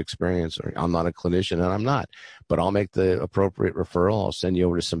have enough experience, or I'm not a clinician, and I'm not. But I'll make the appropriate referral. I'll send you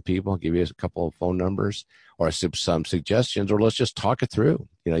over to some people. I'll give you a couple of phone numbers or some suggestions, or let's just talk it through.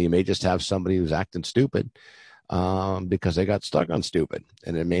 You may just have somebody who's acting stupid because they got stuck on stupid.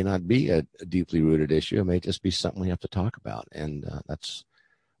 And it may not be a deeply rooted issue. It may just be something we have to talk about. And that's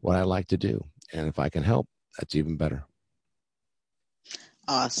what I like to do. And if I can help, that's even better.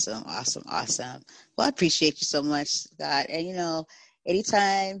 Awesome. Well, I appreciate you so much, Scott. And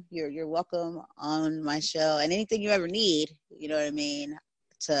anytime you're welcome on my show, and anything you ever need, you know what I mean,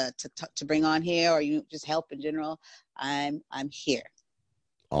 to bring on here, or you just help in general, I'm here.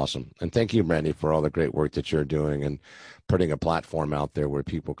 Awesome. And thank you, Brandy, for all the great work that you're doing and putting a platform out there where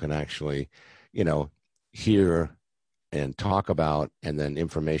people can actually, hear and talk about, and then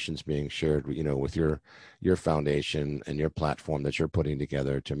information's being shared, with your foundation and your platform that you're putting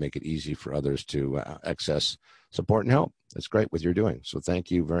together to make it easy for others to access support and help. That's great what you're doing. So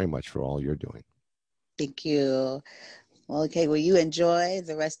thank you very much for all you're doing. Thank you. Well, okay. Well, you enjoy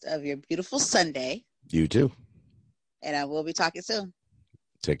the rest of your beautiful Sunday. You too. And I will be talking soon.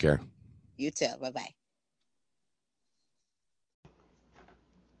 Take care. You too. Bye-bye.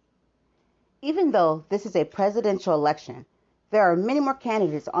 Even though this is a presidential election, there are many more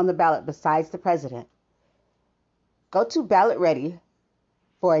candidates on the ballot besides the president. Go to Ballot Ready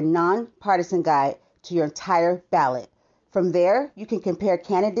for a nonpartisan guide to your entire ballot. From there, you can compare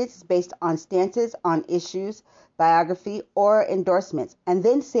candidates based on stances on issues, biography, or endorsements, and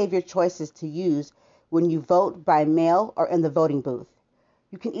then save your choices to use when you vote by mail or in the voting booth.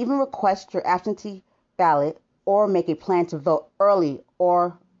 You can even request your absentee ballot or make a plan to vote early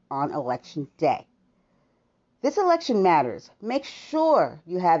or on election day. This election matters. Make sure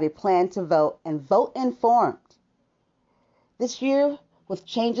you have a plan to vote and vote informed. This year, with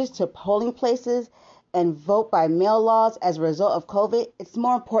changes to polling places and vote by mail laws as a result of COVID, it's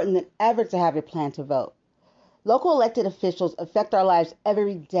more important than ever to have a plan to vote. Local elected officials affect our lives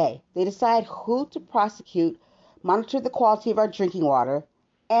every day. They decide who to prosecute, monitor the quality of our drinking water,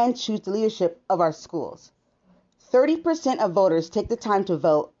 and choose the leadership of our schools. 30% of voters take the time to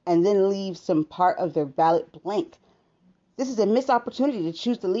vote and then leave some part of their ballot blank. This is a missed opportunity to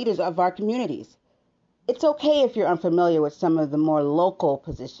choose the leaders of our communities. It's okay if you're unfamiliar with some of the more local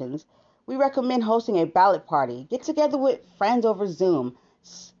positions. We recommend hosting a ballot party. Get together with friends over Zoom.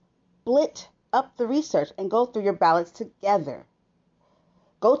 Split up the research and go through your ballots together.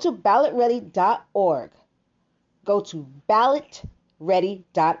 Go to ballotready.org. Go to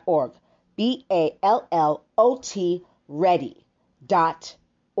ballotready.org. BALLOT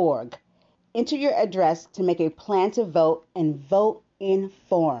ready.org. Enter your address to make a plan to vote and vote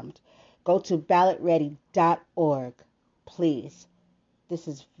informed. Go to ballotready.org. Please, this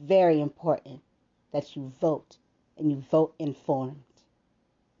is very important that you vote and you vote informed.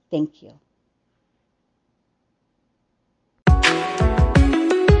 Thank you.